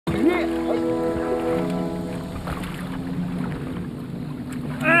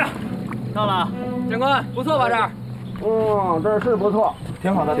到了，长官，不错吧这儿？这是不错，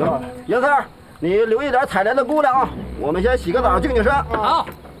挺好的，挺好的。爷四儿，你留意点采来的姑娘啊，我们先洗个澡，净净身。好，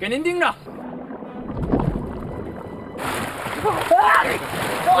给您盯着。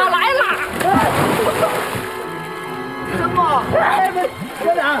我来了！什么？科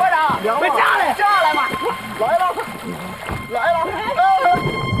长，科长，快下来，下来吧！来了，来了！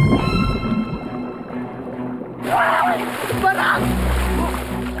科长，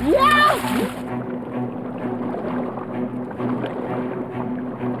呀！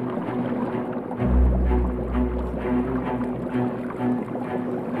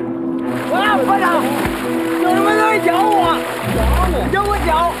科长，有人们在咬我，咬我脚！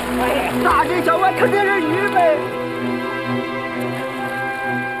哎，大惊小怪，肯定是鱼呗。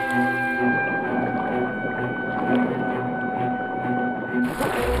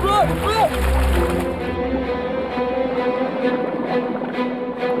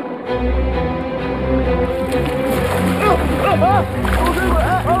有水鬼！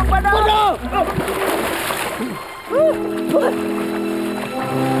班长！班长！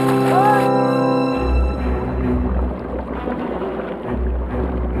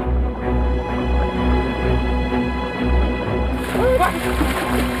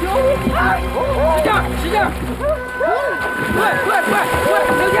使劲！快！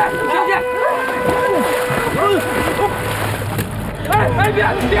小心！哎，别！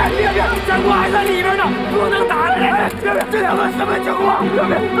长官还在里边呢，不能打了！这两个什么情况？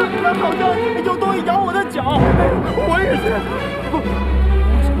他好像有东西咬我的脚，我也是。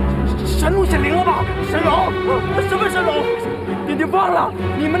神龙显灵了吧？神龙？什么神龙？你忘了？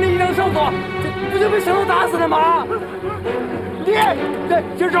你们的一张绳索，不就被神龙打死了吗？你对，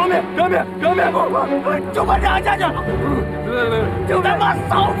先饶命！就把这样下去！就他妈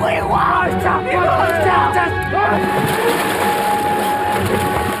少废话！下！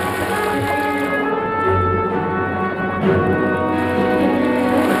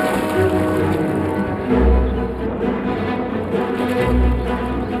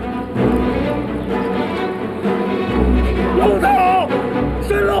老大，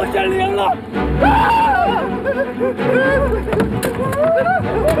神龙显灵了！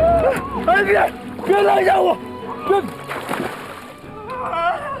哎，别拦下我！别！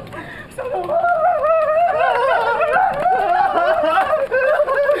小龙啊！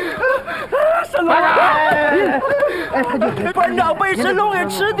神龙！班长被神龙给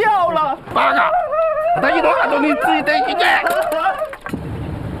吃掉了！八嘎！他一动俺都你自己得去见。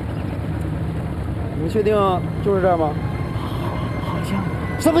你确定就是这儿吗？好像。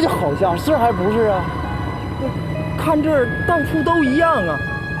什么叫好像？是还不是啊？看这儿到处都一样啊！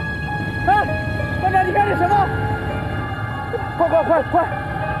哎，班长，你看这什么？快！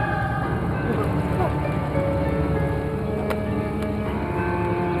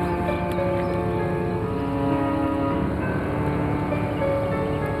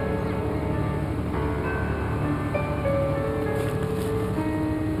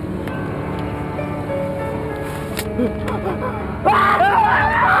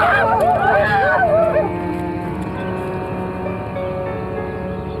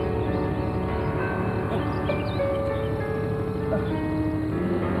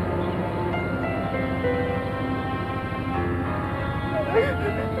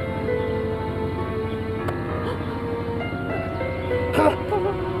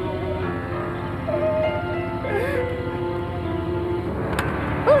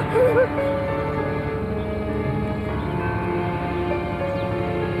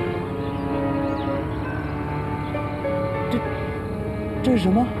这是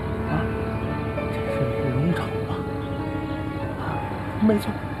什么？啊，这是龙爪吧？没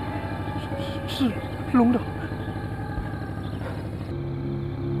错，是龙爪。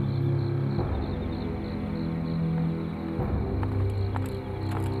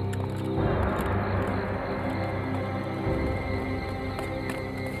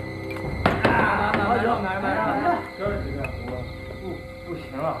不行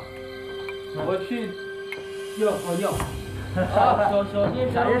了，我去要泡尿。好，小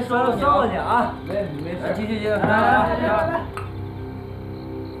心，啥人说了你啊？没事，继续，来。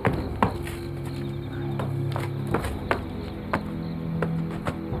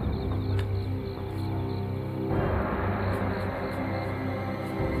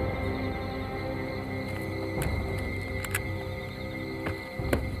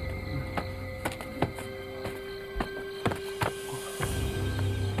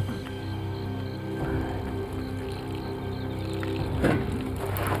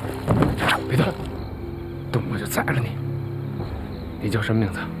别动，动我就宰了你！你叫什么名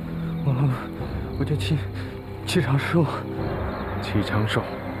字？我叫戚长寿。戚长寿，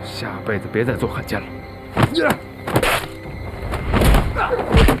下辈子别再做汉奸了。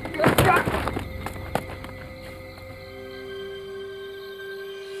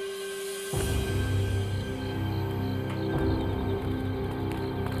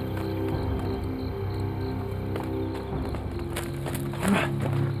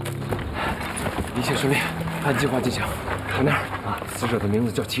一切顺利，按计划进行。看那儿啊，死者的名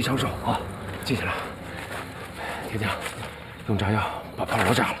字叫齐长寿啊，记下来。铁匠，用炸药把炮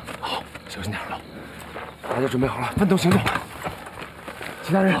楼炸了。好，小心点了。大家准备好了，分头行动。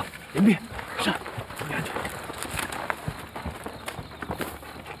其他人隐蔽。是，注意安全。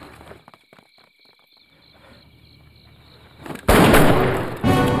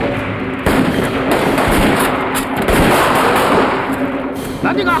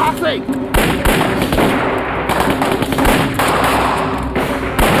哪里个哈水？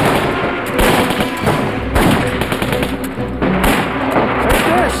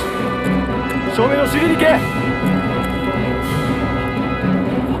正面の守備に行け。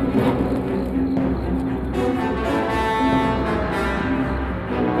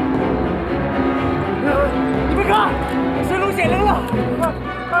你们看，神龙显灵了！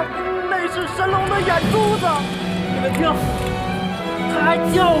那是神龙的眼珠子！你们听，它还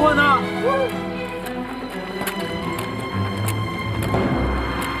叫唤呢！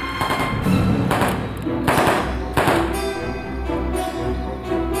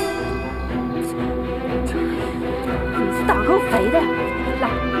够肥的，来，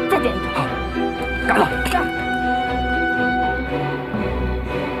再点一个。好，干了！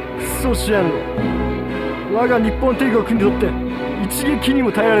そうしやんの。我が日本帝国にとって一撃に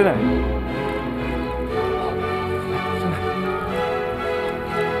も耐えられない。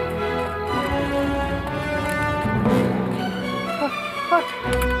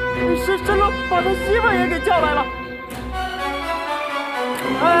神龙把他媳妇也给叫来了。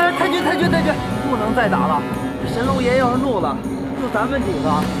哎，太君，不能再打了。神龙爷要是怒了，就咱们几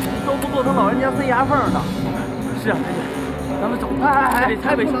个都不够他老人家塞牙缝的。是啊，太君，咱们走。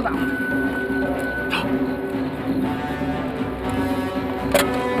台北潇洒。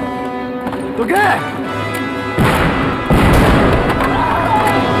走开！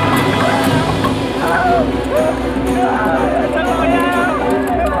神龙爷！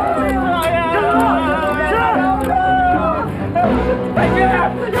太君，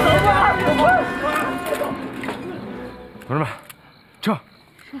走吧！同志们，撤！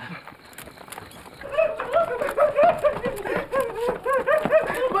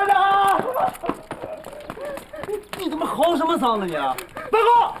班长，你他妈嚎什么丧呢你？报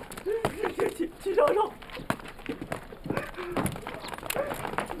告，齐长寿。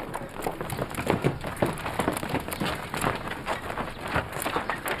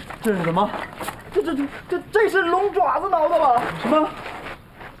这是什么？这是龙爪子挠的吧？什么？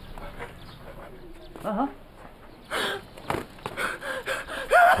啊！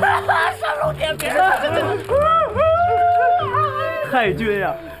神龙点兵！太君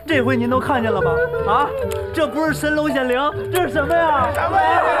呀，这回您都看见了吧？啊，这不是神龙显灵，这是什么呀？什么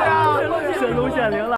呀？神龙显灵了。